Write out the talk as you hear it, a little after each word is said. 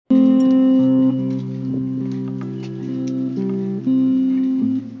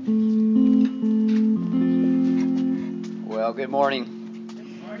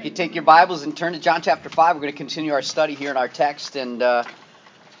morning. If you take your Bibles and turn to John chapter 5, we're going to continue our study here in our text, and I'll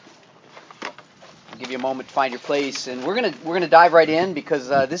give you a moment to find your place. And we're going to dive right in because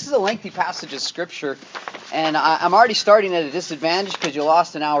this is a lengthy passage of Scripture, and I'm already starting at a disadvantage because you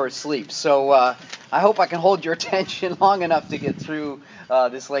lost an hour of sleep. So I hope I can hold your attention long enough to get through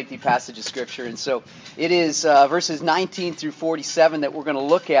this lengthy passage of Scripture. And so it is verses 19 through 47 that we're going to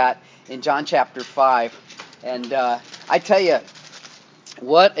look at in John chapter 5. And I tell you,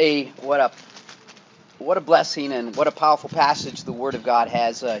 what a blessing and what a powerful passage the Word of God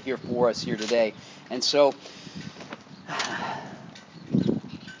has here for us here today. And so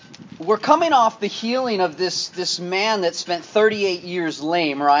we're coming off the healing of this man that spent 38 years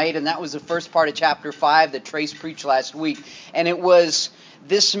lame, right? And that was the first part of chapter 5 that Trace preached last week. And it was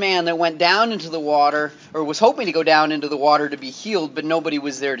this man that went down into the water, or was hoping to go down into the water to be healed, but nobody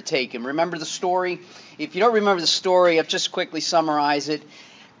was there to take him. Remember the story? If you don't remember the story, I'll just quickly summarize it.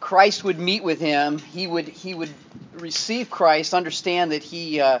 Christ would meet with him. He would receive Christ, understand that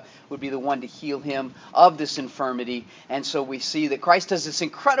he would be the one to heal him of this infirmity. And so we see that Christ does this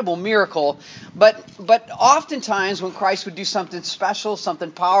incredible miracle. But oftentimes when Christ would do something special,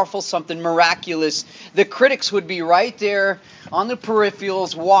 something powerful, something miraculous, the critics would be right there on the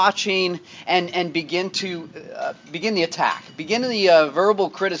peripherals watching and begin the attack, begin the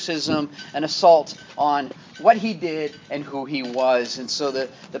verbal criticism and assault on what he did and who he was. And so the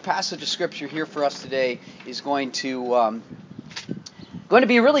passage of Scripture here for us today is going to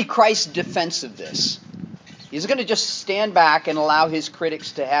be really Christ's defense of this. He's going to just stand back and allow his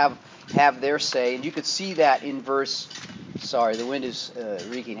critics to have their say. And you could see that in verse... Sorry, the wind is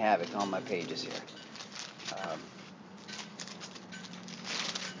wreaking havoc on my pages here.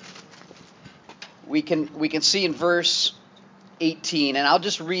 We can see in verse 18, and I'll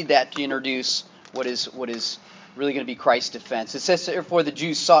just read that to introduce what is really going to be Christ's defense. It says, therefore the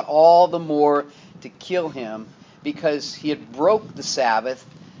Jews sought all the more to kill him because he had broke the Sabbath,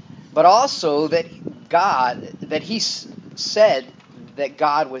 but also that he said that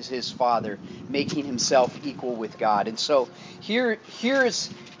God was his Father, making himself equal with God. And so here's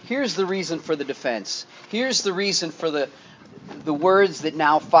the reason for the defense. Here's the reason for the words that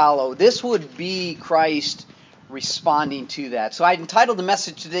now follow. This would be Christ responding to that. So I entitled the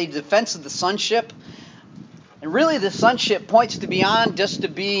message today, Defense of the Sonship. And really the sonship points to beyond just to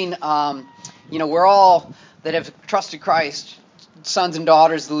being, we're all that have trusted Christ, sons and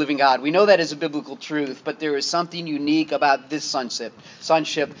daughters of the living God. We know that is a biblical truth, but there is something unique about this sonship.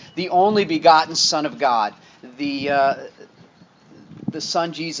 The only begotten Son of God. The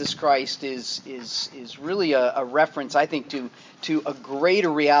Son Jesus Christ is really a reference, I think, to a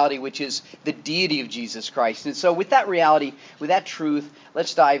greater reality, which is the deity of Jesus Christ. And so with that reality, with that truth,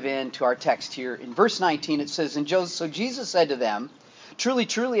 let's dive into our text here. In verse 19 it says, So Jesus said to them, Truly,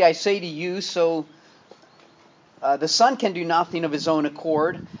 truly, I say to you, so the Son can do nothing of his own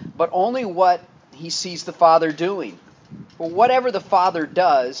accord, but only what he sees the Father doing. For whatever the Father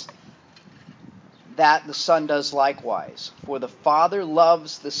does, that the Son does likewise. For the Father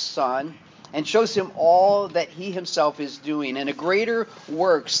loves the Son and shows him all that he himself is doing, and a greater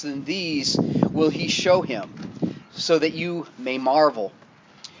works than these will he show him, so that you may marvel.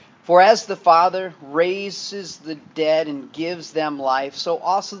 For as the Father raises the dead and gives them life, so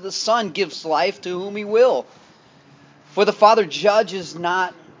also the Son gives life to whom he will. For the Father judges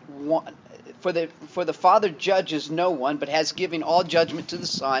not one, for the Father judges no one, but has given all judgment to the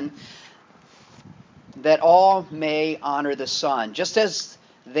Son, that all may honor the Son. Just as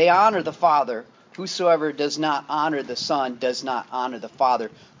they honor the Father, whosoever does not honor the Son does not honor the Father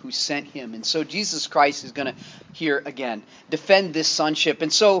who sent him. And so Jesus Christ is going to, here again, defend this sonship.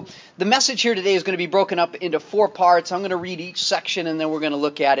 And so the message here today is going to be broken up into 4 parts. I'm going to read each section and then we're going to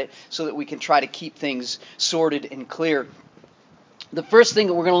look at it so that we can try to keep things sorted and clear. The first thing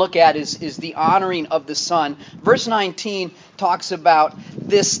that we're going to look at is the honoring of the Son. Verse 19 talks about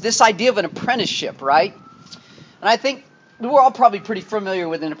this idea of an apprenticeship, right? And I think we're all probably pretty familiar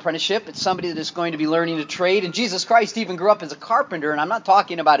with an apprenticeship. It's somebody that is going to be learning a trade. And Jesus Christ even grew up as a carpenter, and I'm not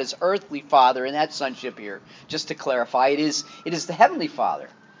talking about his earthly father in that sonship here. Just to clarify, it is the heavenly Father.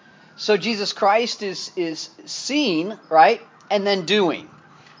 So Jesus Christ is seeing, right, and then doing.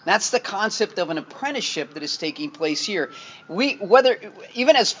 That's the concept of an apprenticeship that is taking place here.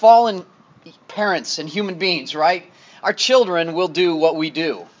 Even as fallen parents and human beings, right, our children will do what we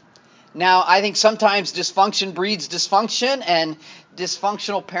do. Now, I think sometimes dysfunction breeds dysfunction, and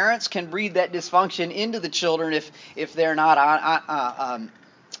dysfunctional parents can breed that dysfunction into the children if they're not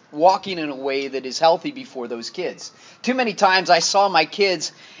walking in a way that is healthy before those kids. Too many times I saw my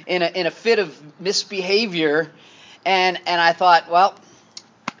kids in a fit of misbehavior, And I thought, well,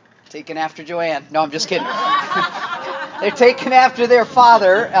 taken after Joanne. No, I'm just kidding. They're taken after their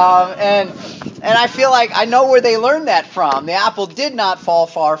father, and I feel like I know where they learned that from. The apple did not fall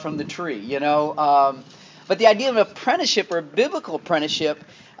far from the tree, you know. But the idea of apprenticeship or a biblical apprenticeship,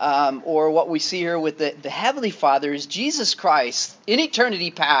 or what we see here with the Heavenly Father, is Jesus Christ in eternity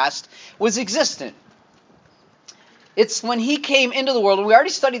past was existent. It's when he came into the world, and we already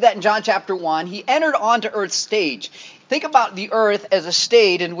studied that in John chapter 1, he entered onto Earth's stage. Think about the earth as a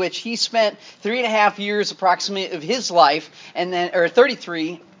stage in which he spent 3.5 years approximately of his life, or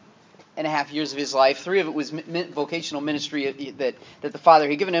 33.5 years of his life. 3 of it was vocational ministry that the Father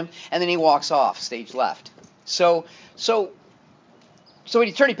had given him, and then he walks off, stage left. So in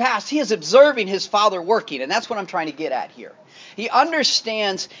eternity past, he is observing his Father working, and that's what I'm trying to get at here. He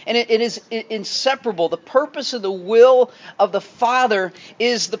understands, and it is inseparable. The purpose of the will of the Father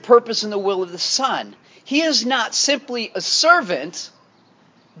is the purpose and the will of the Son. He is not simply a servant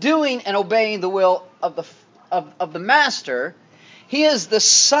doing and obeying the will of the Master. He is the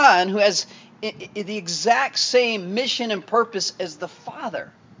Son who has the exact same mission and purpose as the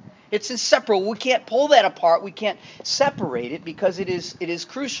Father. It's inseparable. We can't pull that apart. We can't separate it because it is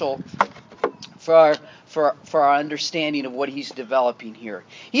crucial for our understanding of what he's developing here.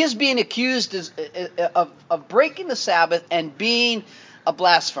 He is being accused of breaking the Sabbath and being a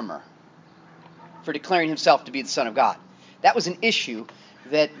blasphemer for declaring himself to be the Son of God. That was an issue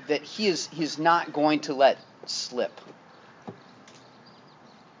that he is not going to let slip.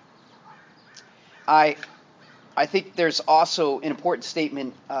 I think there's also an important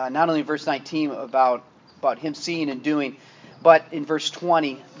statement, not only in verse 19 about him seeing and doing, but in verse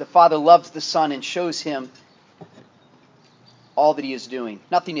 20, the Father loves the Son and shows him all that he is doing.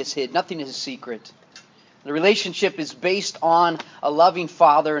 Nothing is hid, nothing is a secret. The relationship is based on a loving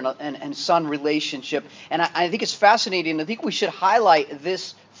Father and Son relationship. And I think it's fascinating. I think we should highlight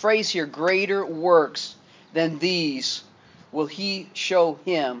this phrase here, greater works than these will he show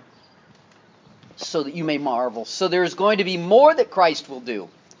him so that you may marvel. So there's going to be more that Christ will do.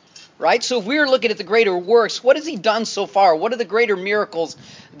 Right? So if we're looking at the greater works, what has he done so far? What are the greater miracles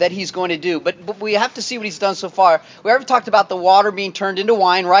that he's going to do? But we have to see what he's done so far. We already talked about the water being turned into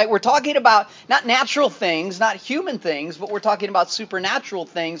wine, right? We're talking about not natural things, not human things, but we're talking about supernatural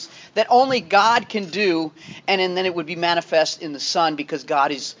things that only God can do, and then it would be manifest in the Son because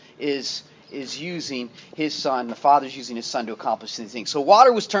God is using his Son. The Father's using his Son to accomplish these things. So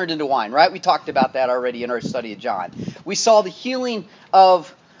water was turned into wine, right? We talked about that already in our study of John. We saw the healing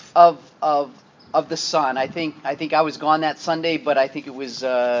of the Son. I think I was gone that Sunday, but I think it was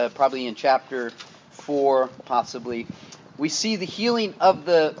probably in chapter 4, possibly. We see the healing of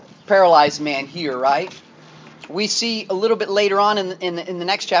the paralyzed man here, right? We see a little bit later on in the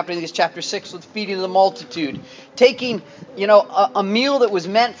next chapter, I think it's chapter 6, with feeding the multitude, taking a meal that was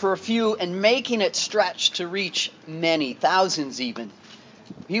meant for a few and making it stretch to reach many, thousands even.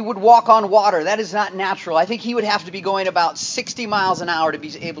 He would walk on water. That is not natural. I think he would have to be going about 60 miles an hour to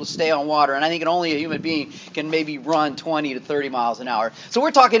be able to stay on water. And I think only a human being can maybe run 20 to 30 miles an hour. So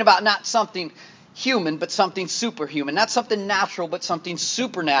we're talking about not something human, but something superhuman. Not something natural, but something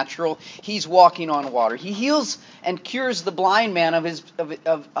supernatural. He's walking on water. He heals and cures the blind man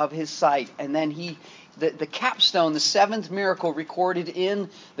of his sight. And then the capstone, the 7th miracle recorded in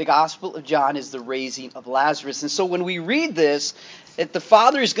the Gospel of John is the raising of Lazarus. And so when we read this, that the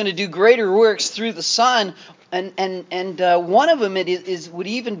Father is going to do greater works through the Son, and one of them would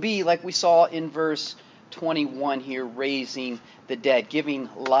even be, like we saw in verse 21 here, raising the dead, giving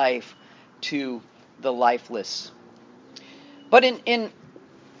life to the lifeless. But in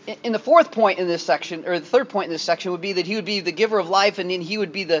the fourth point in this section, or the third point in this section, would be that he would be the giver of life, and then he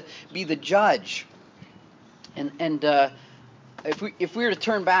would be the judge. And if we were to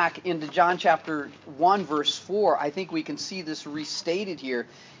turn back into John chapter 1, verse 4, I think we can see this restated here.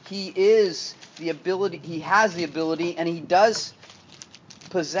 He has the ability, and he does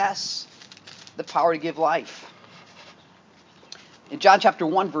possess the power to give life. In John chapter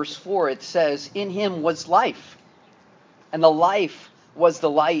 1, verse 4, it says, "In him was life, and the life was the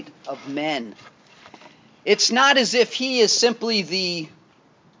light of men." It's not as if he is simply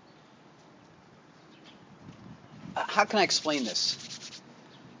how can I explain this?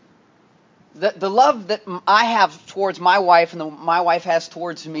 The love that I have towards my wife and my wife has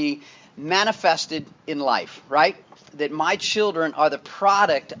towards me manifested in life, right? That my children are the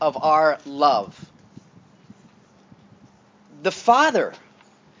product of our love. The Father,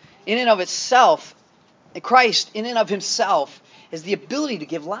 in and of itself, Christ, in and of himself, has the ability to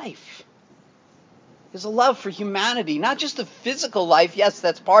give life. is a love for humanity, not just a physical life. Yes,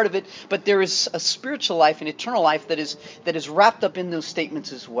 that's part of it, but there is a spiritual life, an eternal life that is wrapped up in those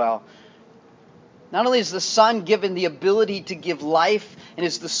statements as well. Not only is the Son given the ability to give life and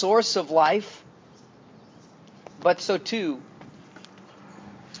is the source of life, but so too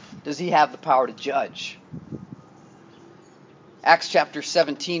does he have the power to judge. Acts chapter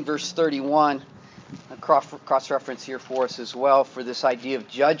 17, verse 31, a cross-reference here for us as well for this idea of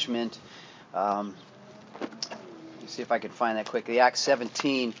judgment. Let me see if I can find that quickly. Acts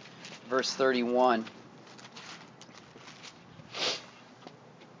 17, verse 31.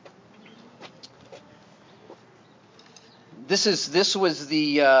 This was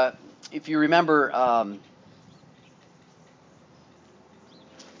the, if you remember,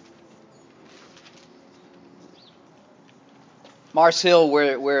 Mars Hill,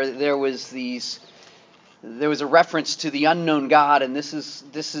 where there was a reference to the unknown God, and this is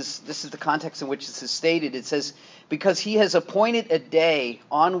the context in which this is stated. It says, because he has appointed a day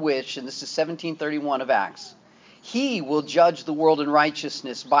on which, and this is 1731 of Acts, he will judge the world in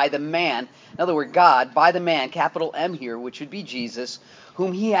righteousness by the man, in other words, God, by the man, capital M here, which would be Jesus,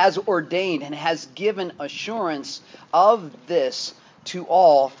 whom he has ordained and has given assurance of this to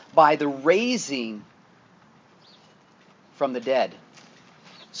all by the raising from the dead.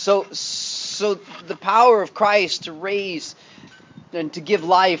 So the power of Christ to raise and to give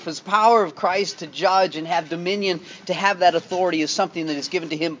life, his power of Christ to judge and have dominion, to have that authority, is something that is given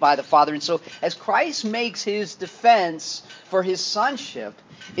to him by the Father. And so as Christ makes his defense for his sonship,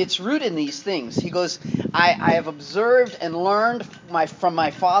 it's rooted in these things. He goes, I have observed and learned from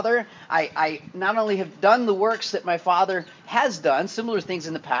my Father. I not only have done the works that my Father has done, similar things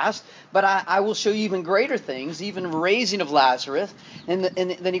in the past, but I will show you even greater things, even raising of Lazarus. And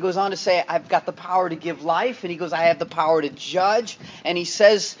then he goes on to say, I've got the power to give life. And he goes, I have the power to judge. And he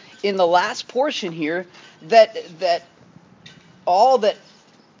says in the last portion here that all that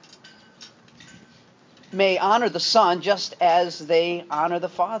may honor the Son just as they honor the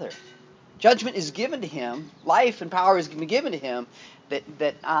Father. Judgment is given to him, life and power is given to him,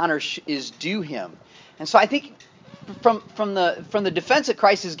 that honor is due him. And so I think from the defense that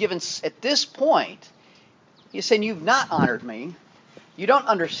Christ has given at this point, he's saying, you've not honored me, you don't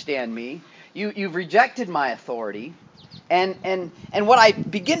understand me, you've rejected my authority. And what I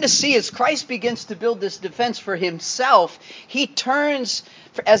begin to see as Christ begins to build this defense for himself, he turns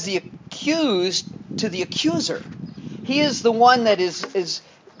as the accused to the accuser. He is the one that is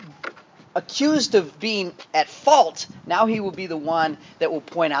accused of being at fault. Now he will be the one that will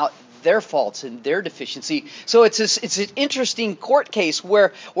point out their faults and their deficiency. So it's an interesting court case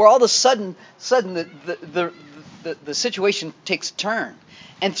where all of a sudden the situation takes a turn.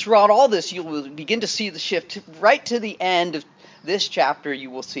 And throughout all this, you will begin to see the shift. Right to the end of this chapter, you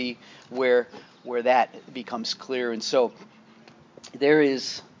will see where that becomes clear. And so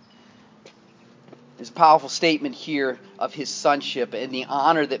there's a powerful statement here of his sonship and the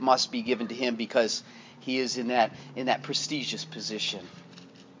honor that must be given to him because he is in that prestigious position.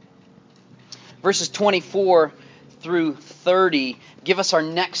 Verses 24 through 30 give us our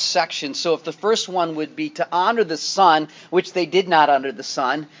next section. So if the first one would be to honor the Son, which they did not honor the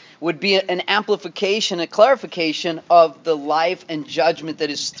Son, would be an amplification, a clarification of the life and judgment that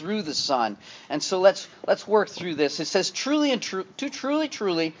is through the Son. And so let's work through this. It says, truly, and truly,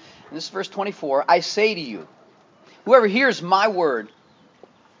 and this is verse 24, I say to you, whoever hears my word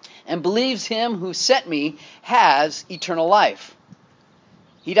and believes him who sent me has eternal life.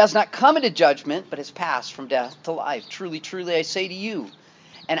 He does not come into judgment, but has passed from death to life. Truly, truly, I say to you,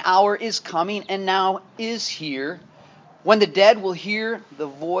 an hour is coming and now is here when the dead will hear the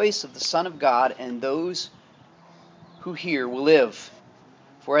voice of the Son of God, and those who hear will live.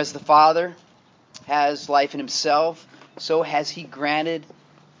 For as the Father has life in himself, so has he granted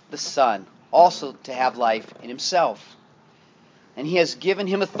the Son also to have life in himself. And he has given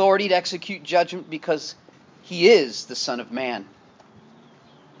him authority to execute judgment because he is the Son of Man.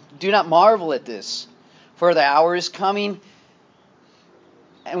 Do not marvel at this, for the hour is coming,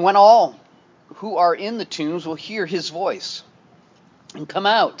 and when all who are in the tombs will hear his voice and come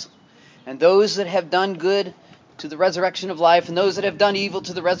out, and those that have done good to the resurrection of life, and those that have done evil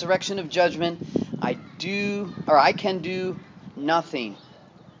to the resurrection of judgment. I can do nothing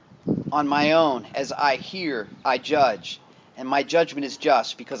on my own. As I hear, I judge, and my judgment is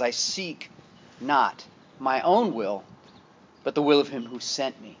just, because I seek not my own will, but the will of him who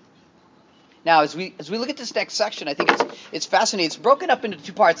sent me. Now, as we look at this next section, I think it's fascinating. It's broken up into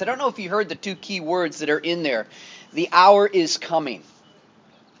two parts. I don't know if you heard the two key words that are in there. The hour is coming.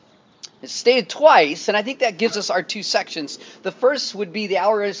 It's stated twice, and I think that gives us our two sections. The first would be the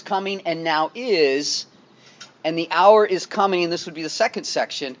hour is coming and now is, and the hour is coming, and this would be the second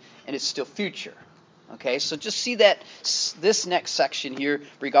section, and it's still future. Okay, so just see that this next section here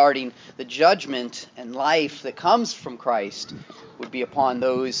regarding the judgment and life that comes from Christ would be upon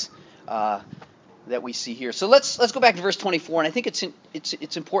those that we see here. So let's go back to verse 24, and I think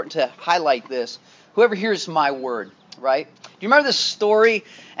it's important to highlight this. Whoever hears my word, right? Do you remember this story?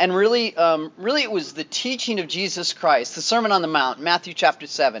 And really it was the teaching of Jesus Christ, the Sermon on the Mount, Matthew chapter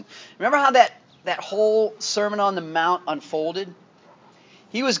 7. Remember how that whole Sermon on the Mount unfolded?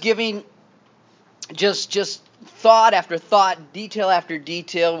 He was giving just thought after thought, detail after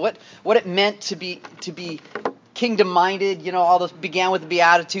detail, what it meant to be kingdom-minded. All this began with the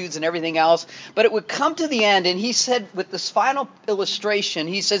Beatitudes and everything else. But it would come to the end, and he said with this final illustration,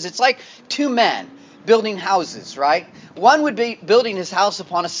 he says it's like two men building houses, right? One would be building his house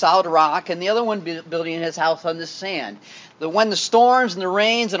upon a solid rock, and the other one building his house on the sand. When the storms and the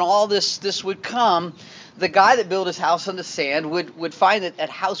rains and all this would come, the guy that built his house on the sand would find that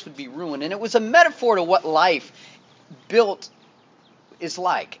house would be ruined. And it was a metaphor to what life built is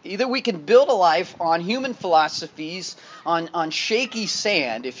like. Either we can build a life on human philosophies, on shaky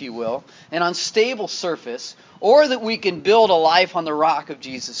sand, if you will, and on stable surface, or that we can build a life on the rock of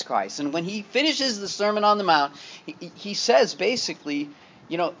Jesus Christ. And when he finishes the Sermon on the Mount, he says basically,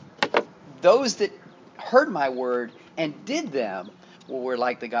 those that heard my word and did them were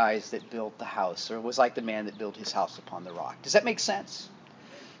like the guys that built the house, or was like the man that built his house upon the rock. Does that make sense?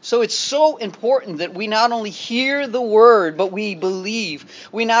 So it's so important that we not only hear the word, but we believe.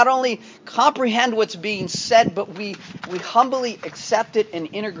 We not only comprehend what's being said, but we humbly accept it and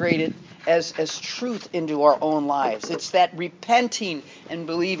integrate it as truth into our own lives. It's that repenting and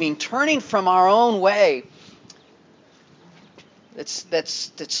believing, turning from our own way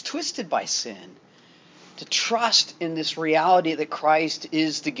that's twisted by sin, to trust in this reality that Christ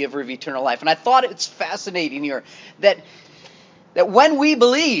is the giver of eternal life. And I thought it's fascinating here that when we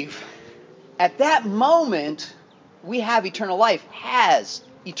believe, at that moment, we have eternal life, has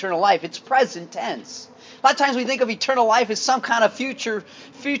eternal life. It's present tense. A lot of times we think of eternal life as some kind of future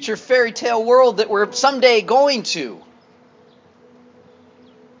fairy tale world that we're someday going to.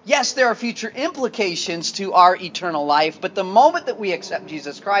 Yes, there are future implications to our eternal life, but the moment that we accept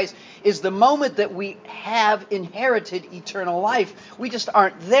Jesus Christ is the moment that we have inherited eternal life. We just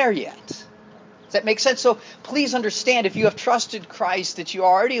aren't there yet. Does that make sense? So please understand, if you have trusted Christ, that you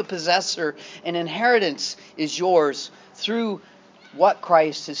are already a possessor, and inheritance is yours through what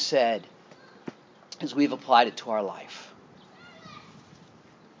Christ has said as we've applied it to our life.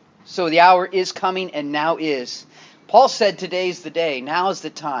 So the hour is coming, and now is. Paul said today's the day, now is the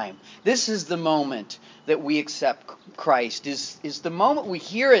time. This is the moment that we accept Christ, is the moment we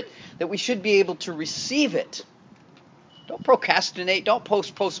hear it, that we should be able to receive it. Don't procrastinate, don't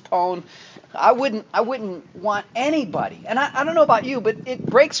postpone. I wouldn't want anybody, and I don't know about you, but it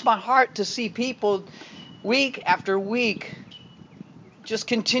breaks my heart to see people week after week just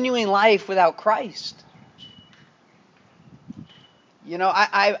continuing life without Christ.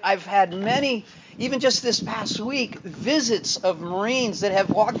 I've had many, even just this past week, visits of Marines that have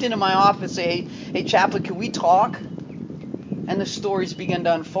walked into my office and say, hey, chaplain, can we talk? And the stories begin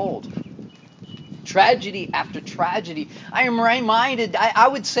to unfold. Tragedy after tragedy. I am reminded, I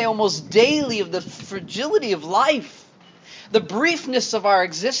would say almost daily, of the fragility of life. The briefness of our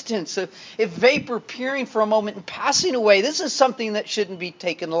existence. If vapor appearing for a moment and passing away. This is something that shouldn't be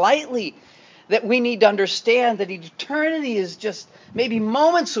taken lightly. That we need to understand that eternity is just maybe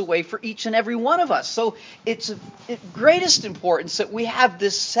moments away for each and every one of us. So it's of greatest importance that we have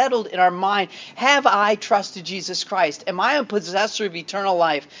this settled in our mind. Have I trusted Jesus Christ? Am I a possessor of eternal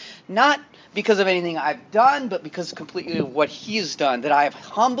life? Not because of anything I've done, but because completely of what He has done. That I have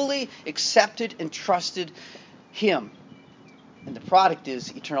humbly accepted and trusted Him. And the product is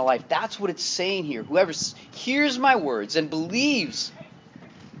eternal life. That's what it's saying here. Whoever hears my words and believes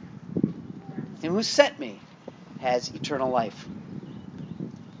Him who sent me has eternal life.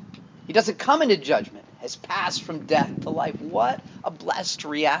 He doesn't come into judgment, has passed from death to life. What a blessed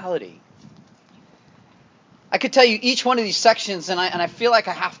reality. I could tell you each one of these sections, and I feel like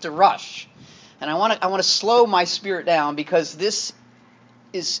I have to rush. And I want to slow my spirit down, because this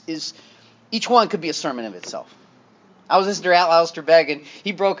is each one could be a sermon of itself. I was listening to Alistair Begg, and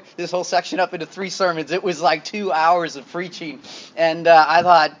he broke this whole section up into 3 sermons. It was like 2 hours of preaching. And I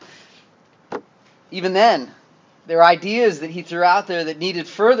thought, even then, there are ideas that he threw out there that needed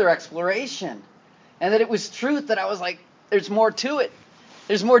further exploration. And that it was truth that I was like, there's more to it.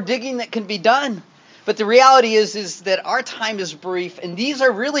 There's more digging that can be done. But the reality is that our time is brief, and these are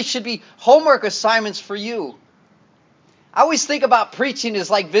really should be homework assignments for you. I always think about preaching as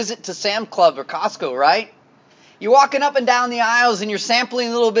like visit to Sam's Club or Costco, right? You're walking up and down the aisles and you're sampling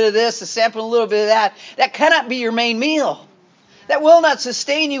a little bit of this and sampling a little bit of that. That cannot be your main meal. That will not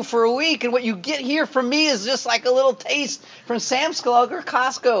sustain you for a week. And what you get here from me is just like a little taste from Sam's Club or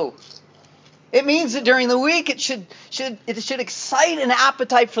Costco. It means that during the week it should excite an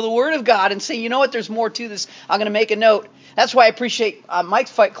appetite for the Word of God and say, you know what, there's more to this. I'm going to make a note. That's why I appreciate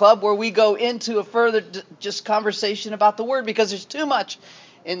Mike's Fight Club, where we go into a further just conversation about the Word, because there's too much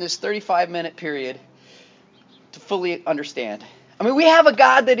in this 35-minute period to fully understand. I mean, we have a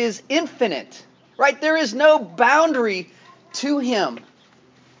God that is infinite, right? There is no boundary to Him.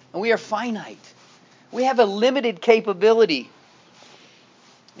 And we are finite. We have a limited capability.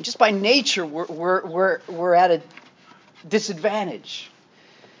 And just by nature, we're at a disadvantage.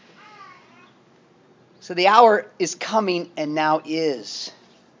 So the hour is coming and now is.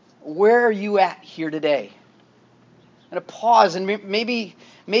 Where are you at here today? I'm going to pause and maybe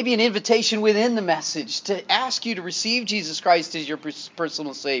an invitation within the message to ask you to receive Jesus Christ as your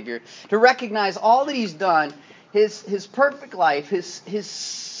personal Savior, to recognize all that He's done, His perfect life, His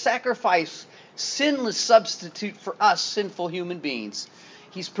sacrifice, sinless substitute for us sinful human beings.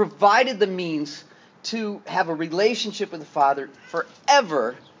 He's provided the means to have a relationship with the Father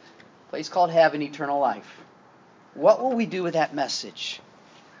forever, a place called heaven, eternal life. What will we do with that message?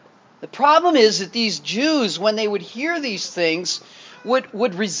 The problem is that these Jews, when they would hear these things,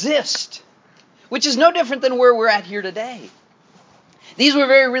 would resist, which is no different than where we're at here today. These were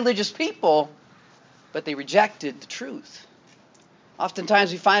very religious people, but they rejected the truth.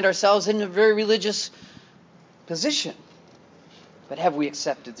 Oftentimes we find ourselves in a very religious position, but have we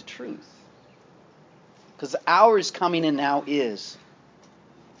accepted the truth? Because the hour is coming and now is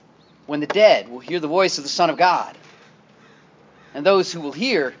when the dead will hear the voice of the Son of God. And those who will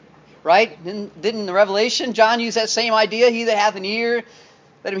hear, right? Didn't in the Revelation John use that same idea? He that hath an ear,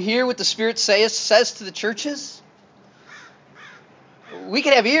 let him hear what the Spirit says to the churches. We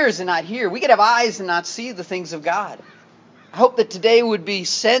could have ears and not hear. We could have eyes and not see the things of God. I hope that today would be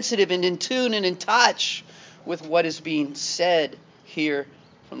sensitive and in tune and in touch with what is being said here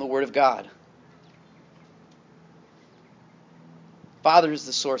from the Word of God. Father is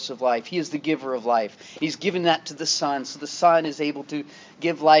the source of life. He is the giver of life. He's given that to the Son, so the Son is able to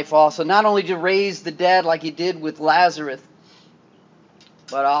give life also. Not only to raise the dead like He did with Lazarus,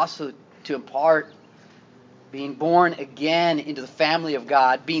 but also to impart being born again into the family of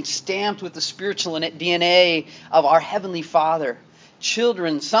God, being stamped with the spiritual DNA of our Heavenly Father,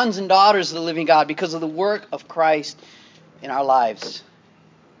 children, sons and daughters of the living God because of the work of Christ in our lives.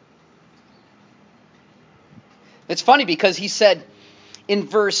 It's funny because He said in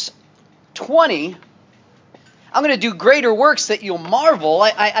verse 20, I'm going to do greater works that you'll marvel.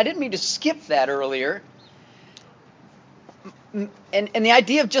 I didn't mean to skip that earlier. And the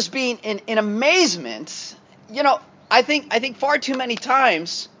idea of just being in amazement, you know, I think far too many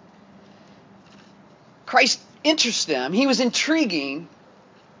times Christ interests them. He was intriguing,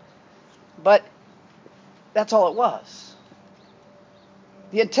 but that's all it was.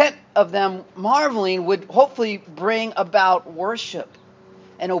 The intent of them marveling would hopefully bring about worship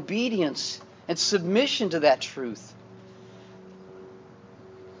and obedience and submission to that truth.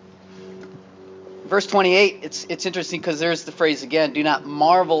 Verse 28, it's interesting because there's the phrase again, do not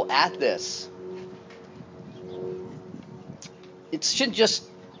marvel at this. It shouldn't just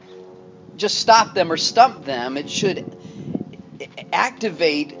stop them or stump them. It should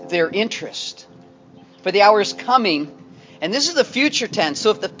activate their interest. For the hour is coming, and this is the future tense. So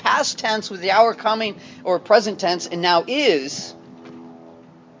if the past tense was the hour coming, or present tense, and now is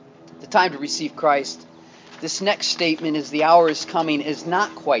the time to receive Christ, this next statement is the hour is coming is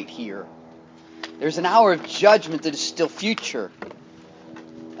not quite here. There's an hour of judgment that is still future.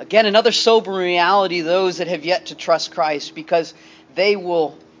 Again, another sobering reality, those that have yet to trust Christ, because they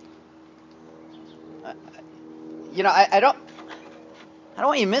will, I don't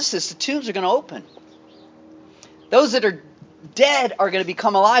want you to miss this. The tombs are going to open. Those that are dead are going to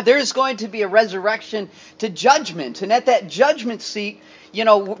become alive. There is going to be a resurrection to judgment. And at that judgment seat,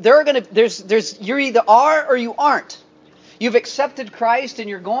 you're either are or you aren't. You've accepted Christ and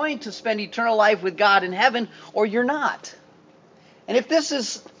you're going to spend eternal life with God in heaven, or you're not. And if this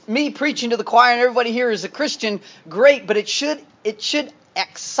is me preaching to the choir and everybody here is a Christian, great, but it should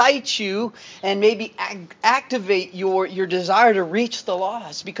excite you and maybe activate your desire to reach the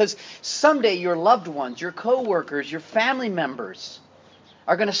lost, because someday your loved ones, your co-workers, your family members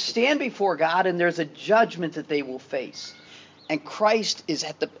are going to stand before God, and there's a judgment that they will face. And Christ is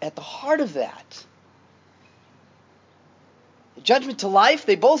at the heart of that. A judgment to life,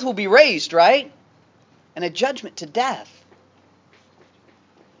 they both will be raised, right? And a judgment to death.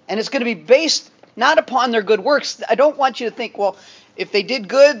 And it's going to be based not upon their good works. I don't want you to think, well, if they did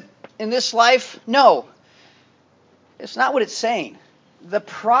good in this life, no. It's not what it's saying. The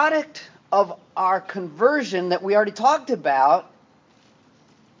product of our conversion that we already talked about,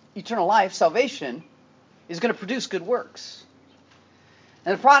 eternal life, salvation, is going to produce good works.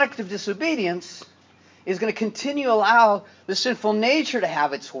 And the product of disobedience is going to continue to allow the sinful nature to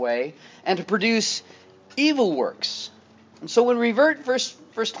have its way and to produce evil works. And so when we revert verse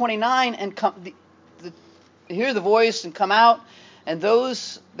 29 and hear the voice and come out, and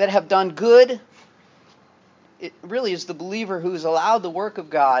those that have done good, it really is the believer who's allowed the work of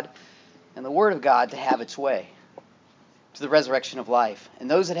God and the Word of God to have its way to the resurrection of life. And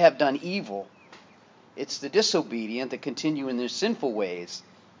those that have done evil, it's the disobedient that continue in their sinful ways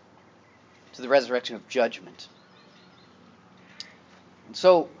to the resurrection of judgment. And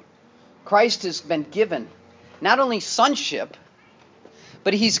so Christ has been given not only sonship,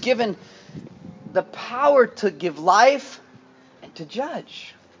 but he's given the power to give life and to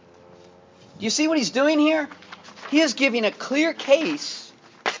judge. Do you see what he's doing here? He is giving a clear case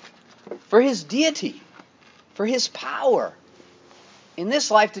for his deity, for his power in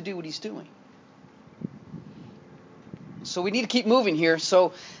this life to do what he's doing. So we need to keep moving here.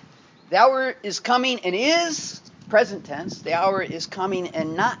 So the hour is coming and is, present tense, the hour is coming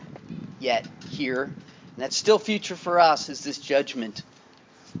and not yet here. And that's still future for us, is this judgment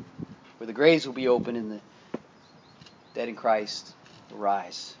where the graves will be open and the dead in Christ will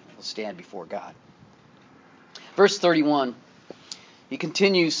rise and will stand before God. Verse 31, he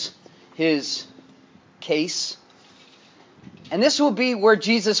continues his case. And this will be where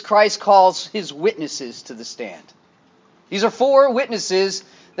Jesus Christ calls his witnesses to the stand. These are 4 witnesses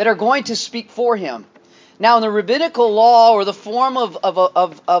that are going to speak for him. Now, in the rabbinical law, or the form of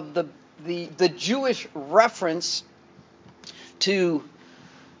the Jewish reference to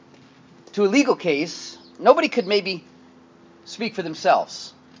a legal case, nobody could maybe speak for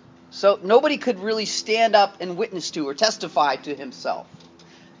themselves. So nobody could really stand up and witness to or testify to himself.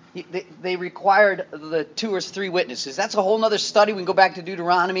 They required the 2 or 3 witnesses. That's a whole other study. We can go back to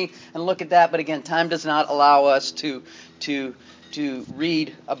Deuteronomy and look at that. But again, time does not allow us to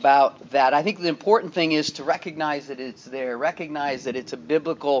read about that. I think the important thing is to recognize that it's there. Recognize that it's a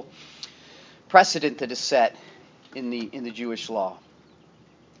biblical precedent that is set in the Jewish law.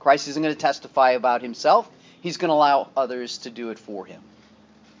 Christ isn't going to testify about himself. He's going to allow others to do it for him.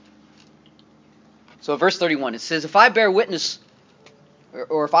 So verse 31, it says, if I bear witness,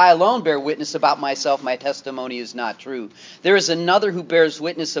 or if I alone bear witness about myself, my testimony is not true. There is another who bears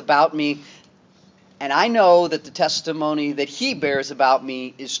witness about me, and I know that the testimony that he bears about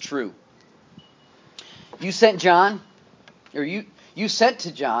me is true. You sent John, or you sent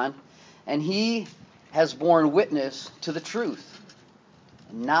to John, and he has borne witness to the truth.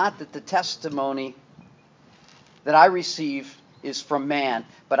 Not that the testimony that I receive is from man,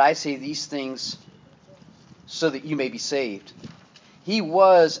 but I say these things so that you may be saved. He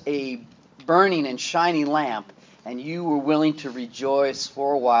was a burning and shining lamp, and you were willing to rejoice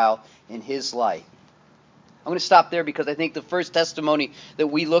for a while in his light. I'm going to stop there because I think the first testimony that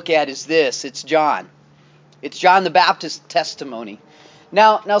we look at is this. It's John. It's John the Baptist's testimony.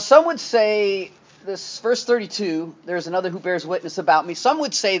 Now some would say, this verse 32, there's another who bears witness about me. Some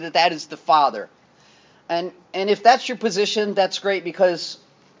would say that is the Father. And if that's your position, that's great, because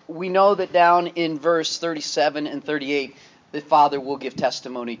we know that down in verse 37 and 38, the Father will give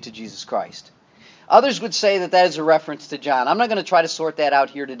testimony to Jesus Christ. Others would say that is a reference to John. I'm not going to try to sort that out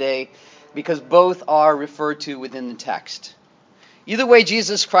here today, because both are referred to within the text. Either way,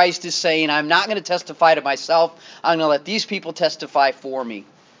 Jesus Christ is saying, I'm not going to testify to myself. I'm going to let these people testify for me.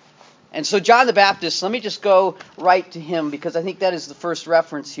 And so John the Baptist, let me just go right to him, because I think that is the first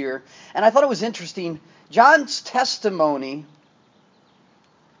reference here. And I thought it was interesting. John's testimony,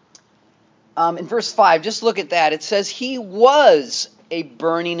 in verse 5, just look at that. It says, he was a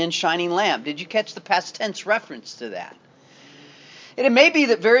burning and shining lamp. Did you catch the past tense reference to that? And it may be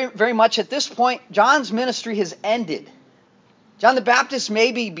that very, very much at this point, John's ministry has ended. John the Baptist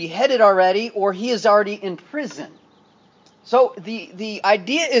may be beheaded already, or he is already in prison. So the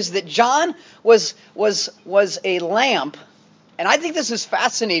idea is that John was a lamp, and I think this is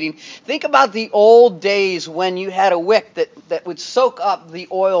fascinating. Think about the old days when you had a wick that would soak up the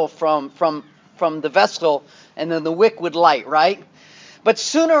oil from the vessel, and then the wick would light, right? But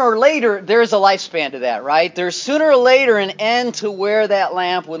sooner or later, there's a lifespan to that, right? There's sooner or later an end to where that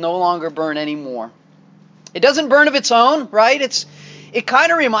lamp will no longer burn anymore. It doesn't burn of its own, right? It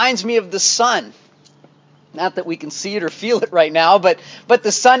kind of reminds me of the sun. Not that we can see it or feel it right now, but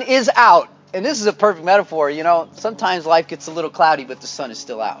the sun is out. And this is a perfect metaphor. Sometimes life gets a little cloudy, but the sun is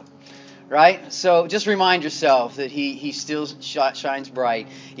still out. Right? So just remind yourself that he still shines bright,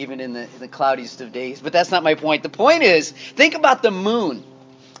 even in the cloudiest of days. But that's not my point. The point is, think about the moon.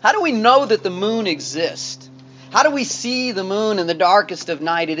 How do we know that the moon exists? How do we see the moon in the darkest of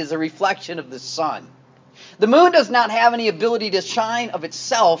night? It is a reflection of the sun. The moon does not have any ability to shine of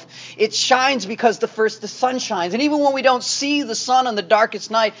itself. It shines because the sun shines. And even when we don't see the sun on the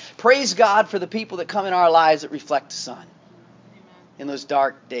darkest night, praise God for the people that come in our lives that reflect the sun in those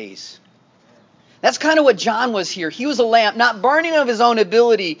dark days. That's kind of what John was here. He was a lamp, not burning of his own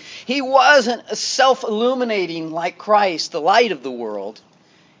ability. He wasn't self-illuminating like Christ, the light of the world.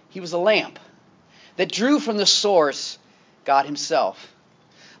 He was a lamp that drew from the source, God himself.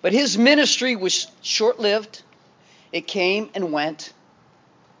 But his ministry was short-lived. It came and went.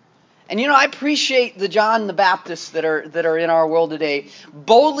 And I appreciate the John the Baptist that are in our world today,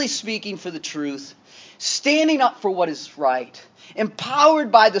 boldly speaking for the truth, standing up for what is right,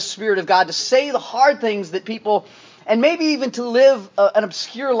 empowered by the Spirit of God to say the hard things that people, and maybe even to live an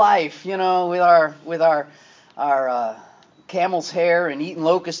obscure life, with our camel's hair and eating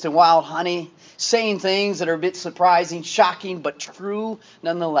locust and wild honey, saying things that are a bit surprising, shocking, but true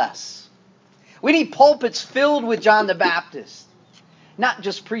nonetheless. We need pulpits filled with John the Baptist, not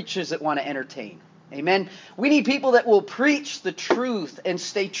just preachers that want to entertain. Amen. We need people that will preach the truth and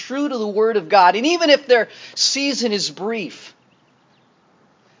stay true to the Word of God. And even if their season is brief.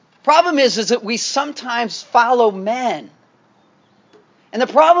 Problem is that we sometimes follow men. And the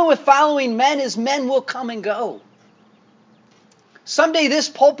problem with following men is men will come and go. Someday this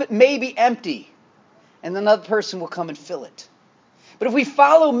pulpit may be empty, and another person will come and fill it. But if we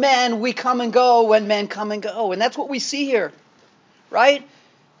follow men, we come and go when men come and go. And that's what we see here, right?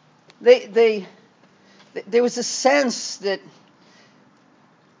 There was a sense that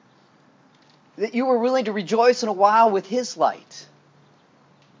you were willing to rejoice in a while with his light.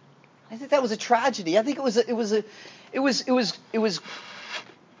 I think that was a tragedy. I think it was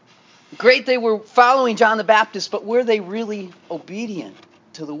great they were following John the Baptist, but were they really obedient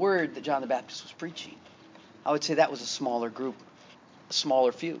to the word that John the Baptist was preaching? I would say that was a smaller group, a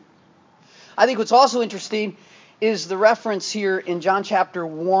smaller few. I think what's also interesting is the reference here in John chapter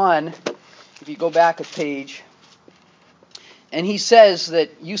 1, if you go back a page, and he says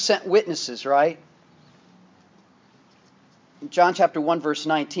that you sent witnesses, right? John chapter 1, verse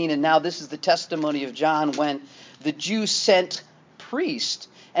 19, and now this is the testimony of John when the Jews sent priests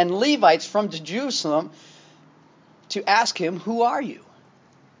and Levites from Jerusalem to ask him, "Who are you?"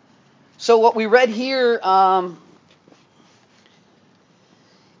 So what we read here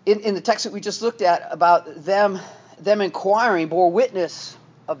in the text that we just looked at about them inquiring bore witness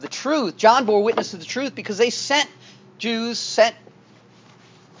of the truth. John bore witness of the truth because Jews sent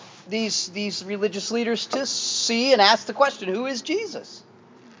these religious leaders to see and ask the question, who is Jesus?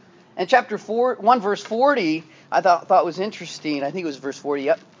 And chapter 1, verse 40, I thought was interesting. I think it was verse 40,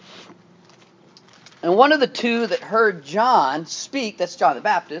 yep. And one of the two that heard John speak, that's John the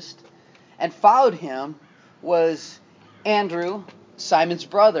Baptist, and followed him was Andrew, Simon's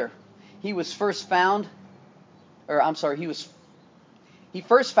brother. He first found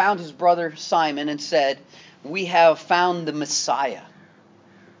his brother Simon and said, "We have found the Messiah,"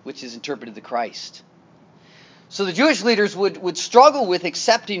 which is interpreted the Christ. So the Jewish leaders would struggle with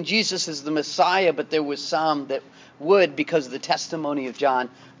accepting Jesus as the Messiah, but there was some that would, because of the testimony of John,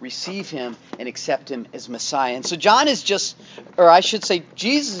 receive him and accept him as Messiah. And so Jesus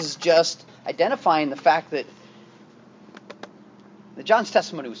is just identifying the fact that John's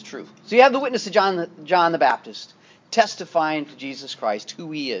testimony was true. So you have the witness of John the Baptist testifying to Jesus Christ,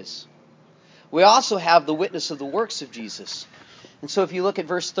 who he is. We also have the witness of the works of Jesus. And so if you look at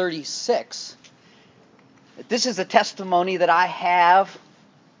verse 36, this is a testimony that I have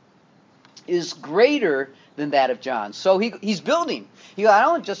is greater than that of John. So he's building. I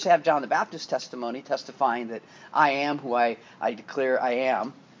don't just have John the Baptist testimony testifying that I am who I declare I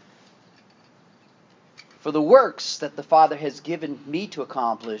am. For the works that the Father has given me to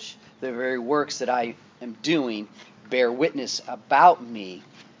accomplish, the very works that I am doing, bear witness about me,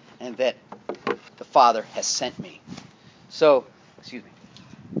 and that the Father has sent me. So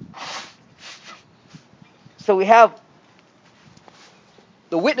we have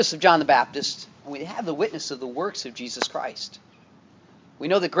the witness of John the Baptist, and we have the witness of the works of Jesus Christ. We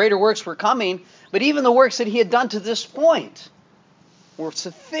know that greater works were coming, but even the works that he had done to this point were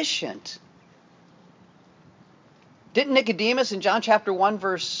sufficient. Didn't Nicodemus in John chapter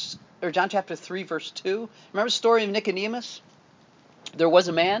 3, verse 2, remember the story of Nicodemus? There was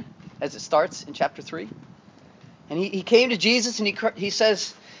a man, as it starts in chapter 3. And he came to Jesus and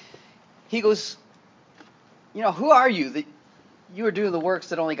he goes, who are you that you are doing the works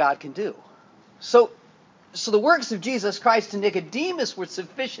that only God can do? So the works of Jesus Christ to Nicodemus were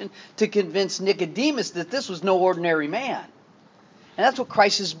sufficient to convince Nicodemus that this was no ordinary man. And that's what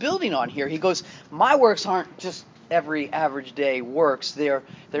Christ is building on here. He goes, my works aren't just every average day works. They're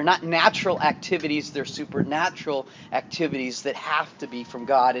not natural activities. They're supernatural activities that have to be from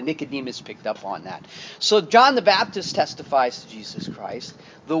God. And Nicodemus picked up on that. So John the Baptist testifies to Jesus Christ.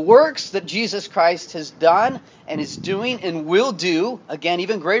 The works that Jesus Christ has done and is doing and will do, again,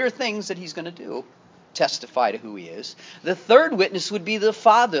 even greater things that he's going to do, testify to who he is. The third witness would be the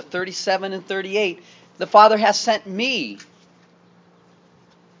Father, 37 and 38. The Father has sent me,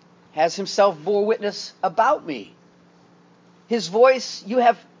 has himself bore witness about me. His voice you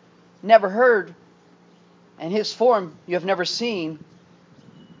have never heard, and his form you have never seen,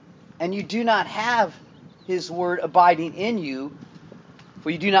 and you do not have his word abiding in you,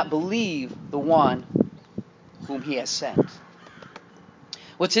 for you do not believe the one whom he has sent.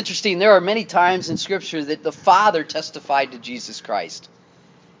 What's interesting, there are many times in Scripture that the Father testified to Jesus Christ.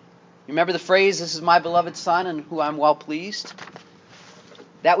 Remember the phrase, this is my beloved Son in whom I'm well pleased?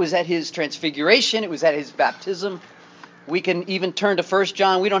 That was at his transfiguration. It was at his baptism. We can even turn to 1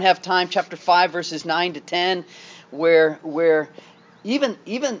 John. We don't have time. Chapter 5, verses 9 to 10, where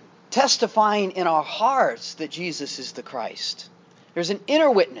even testifying in our hearts that Jesus is the Christ. There's an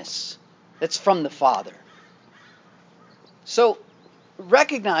inner witness that's from the Father. So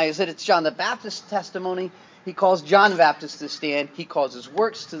recognize that it's John the Baptist's testimony. He calls John the Baptist to stand. He calls his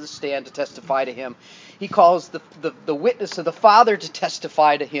works to the stand to testify to him. He calls the witness of the Father to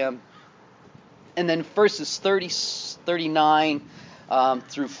testify to him. And then verses 39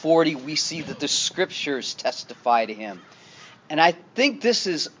 through 40, we see that the Scriptures testify to him. And I think this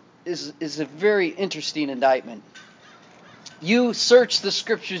is a very interesting indictment. You search the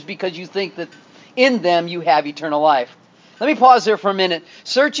Scriptures because you think that in them you have eternal life. Let me pause there for a minute.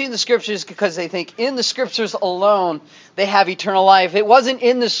 Searching the Scriptures because they think in the Scriptures alone they have eternal life. It wasn't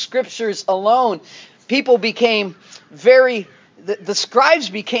in the Scriptures alone. People became the scribes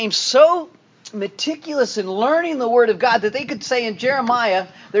became so meticulous in learning the Word of God that they could say in Jeremiah,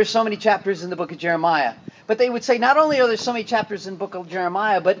 there's so many chapters in the book of Jeremiah. But they would say not only are there so many chapters in the book of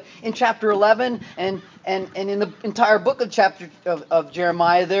Jeremiah, but in chapter 11 and in the entire book of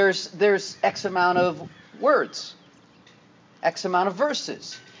Jeremiah, there's X amount of words, X amount of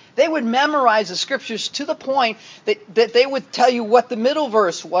verses. They would memorize the Scriptures to the point that they would tell you what the middle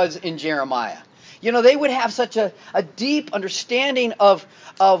verse was in Jeremiah. They would have such a deep understanding of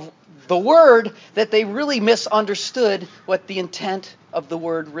the Word that they really misunderstood what the intent of the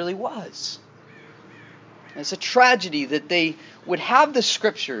Word really was. It's a tragedy that they would have the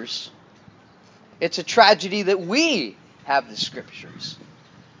Scriptures. It's a tragedy that we have the Scriptures.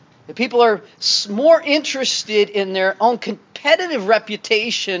 The people are more interested in their own competitive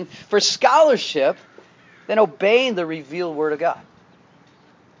reputation for scholarship than obeying the revealed Word of God.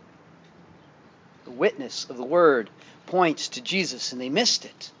 The witness of the Word points to Jesus, and they missed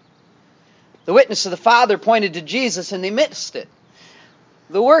it. The witness of the Father pointed to Jesus, and they missed it.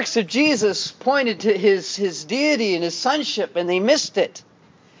 The works of Jesus pointed to his deity and his sonship, and they missed it.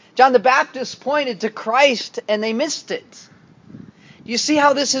 John the Baptist pointed to Christ, and they missed it. Do you see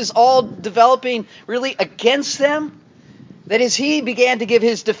how this is all developing really against them? That as he began to give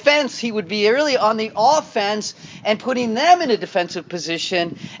his defense, he would be really on the offense and putting them in a defensive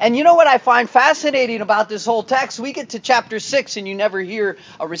position. And you know what I find fascinating about this whole text? We get to chapter 6 and you never hear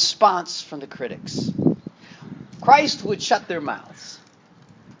a response from the critics. Christ would shut their mouths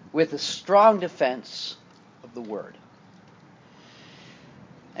with a strong defense of the Word.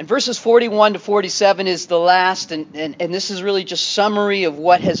 And verses 41 to 47 is the last, and this is really just summary of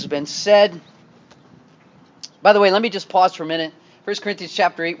what has been said. By the way, let me just pause for a minute. 1 Corinthians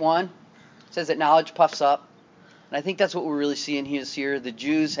chapter 8:1 says that knowledge puffs up. And I think that's what we're really seeing here. The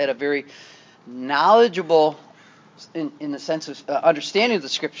Jews had a very knowledgeable, in the sense of understanding of the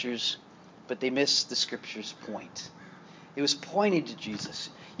Scriptures, but they missed the Scriptures' point. It was pointing to Jesus.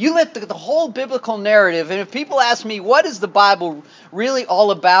 You let the whole biblical narrative, and if people ask me, what is the Bible really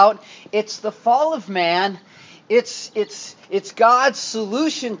all about? It's the fall of man. It's God's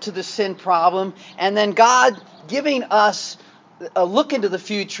solution to the sin problem, and then God giving us a look into the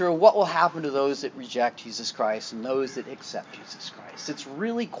future of what will happen to those that reject Jesus Christ and those that accept Jesus Christ. It's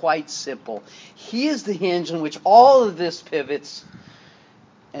really quite simple. He is the hinge on which all of this pivots,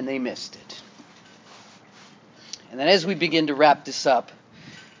 and they missed it. And then as we begin to wrap this up,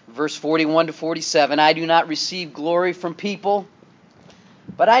 verse 41 to 47, I do not receive glory from people,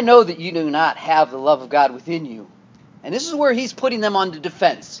 but I know that you do not have the love of God within you. And this is where he's putting them on the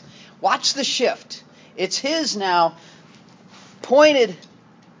defense. Watch the shift. It's his now pointed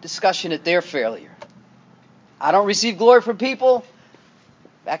discussion at their failure. I don't receive glory from people.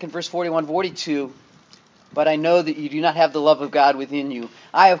 Back in verse 41, 42. But I know that you do not have the love of God within you.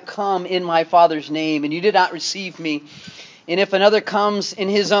 I have come in my Father's name, and you did not receive me. And if another comes in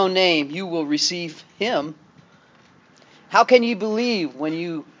his own name, you will receive him. How can you believe when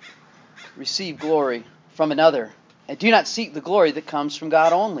you receive glory from another, and do not seek the glory that comes from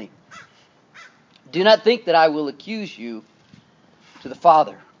God only? Do not think that I will accuse you to the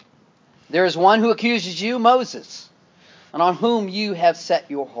Father. There is one who accuses you, Moses, and on whom you have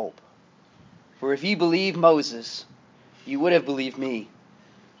set your hope. For if you believe Moses, you would have believed me,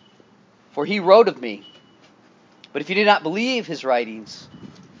 for he wrote of me. But if you do not believe his writings,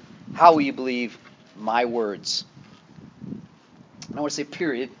 how will you believe my words? I want to say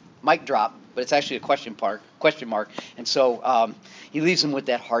period, mic drop, but it's actually a question mark. And so he leaves them with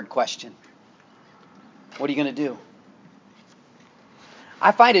that hard question. What are you going to do?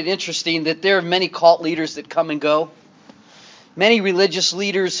 I find it interesting that there are many cult leaders that come and go. Many religious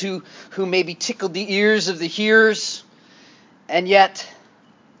leaders who maybe tickled the ears of the hearers, and yet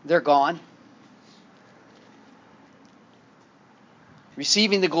they're gone.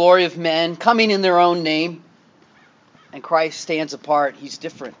 Receiving the glory of men, coming in their own name, and Christ stands apart. He's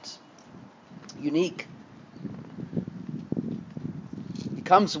different, unique. He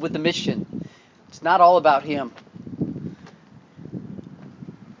comes with a mission. It's not all about him.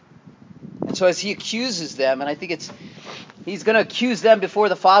 And so as he accuses them, and I think he's going to accuse them before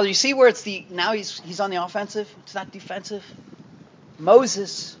the Father. You see where it's now he's on the offensive? It's not defensive.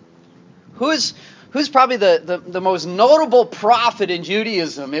 Moses, who's probably the most notable prophet in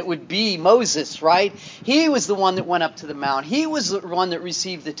Judaism? It would be Moses, right? He was the one that went up to the mount. He was the one that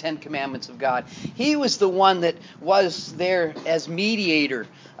received the 10 Commandments of God. He was the one that was there as mediator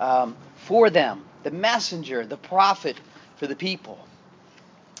for them, the messenger, the prophet for the people.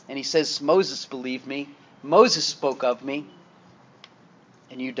 And he says, Moses believed me. Moses spoke of me.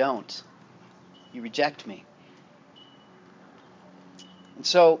 And you don't. You reject me. And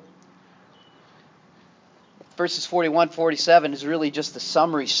so verses 41, 47 is really just the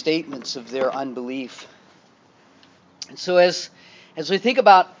summary statements of their unbelief. And so as we think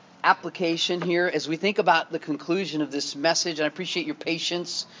about application here, as we think about the conclusion of this message, and I appreciate your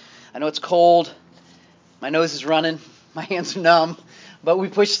patience. I know it's cold. My nose is running. My hands are numb. But we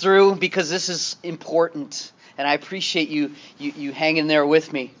push through because this is important. And I appreciate you hanging there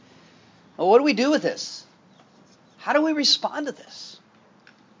with me. Well, what do we do with this? How do we respond to this?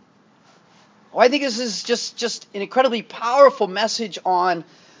 Well, I think this is just an incredibly powerful message on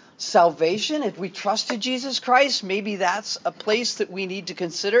salvation. If we trusted Jesus Christ, maybe that's a place that we need to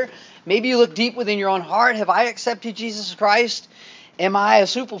consider. Maybe you look deep within your own heart. Have I accepted Jesus Christ? Am I a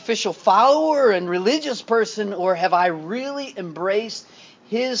superficial follower and religious person, or have I really embraced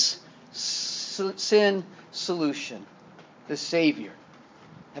his sin solution, the Savior?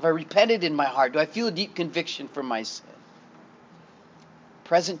 Have I repented in my heart? Do I feel a deep conviction for my sin?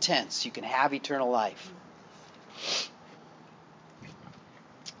 Present tense, you can have eternal life.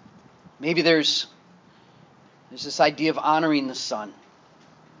 Maybe there's this idea of honoring the Son.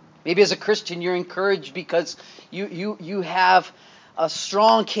 Maybe as a Christian you're encouraged because you have a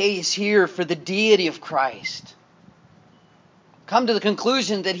strong case here for the deity of Christ. Come to the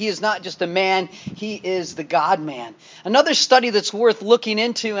conclusion that he is not just a man, he is the God-man. Another study that's worth looking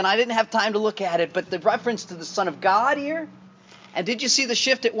into, and I didn't have time to look at it, but the reference to the Son of God here. And did you see the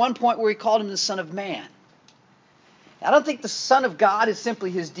shift at one point where he called him the Son of Man? I don't think the Son of God is simply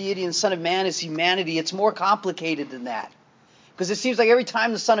his deity and the Son of Man is humanity. It's more complicated than that. Because it seems like every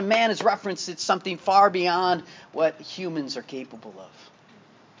time the Son of Man is referenced, it's something far beyond what humans are capable of.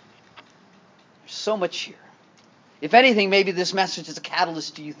 There's so much here. If anything, maybe this message is a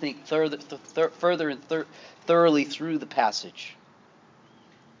catalyst to you think further and thoroughly through the passage.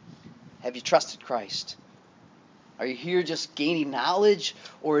 Have you trusted Christ? Are you here just gaining knowledge,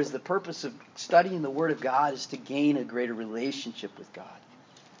 or is the purpose of studying the Word of God is to gain a greater relationship with God?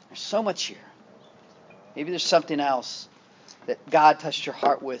 There's so much here. Maybe there's something else that God touched your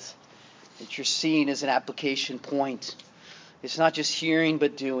heart with that you're seeing as an application point. It's not just hearing,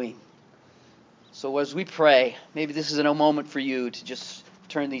 but doing. So as we pray, maybe this is a moment for you to just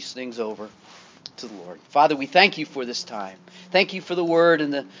turn these things over to the Lord. Father, we thank you for this time. Thank you for the Word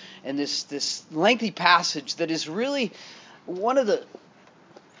and this lengthy passage that is really one of the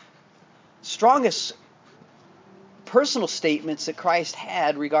strongest personal statements that Christ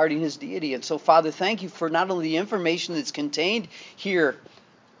had regarding his deity. And so, Father, thank you for not only the information that's contained here,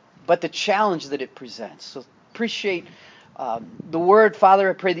 but the challenge that it presents. So appreciate the Word. Father,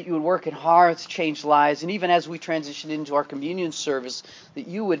 I pray that you would work in hearts, change lives, and even as we transition into our communion service, that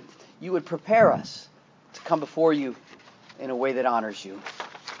you would prepare us to come before you in a way that honors you.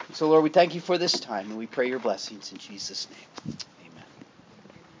 So, Lord, we thank you for this time, and we pray your blessings in Jesus' name.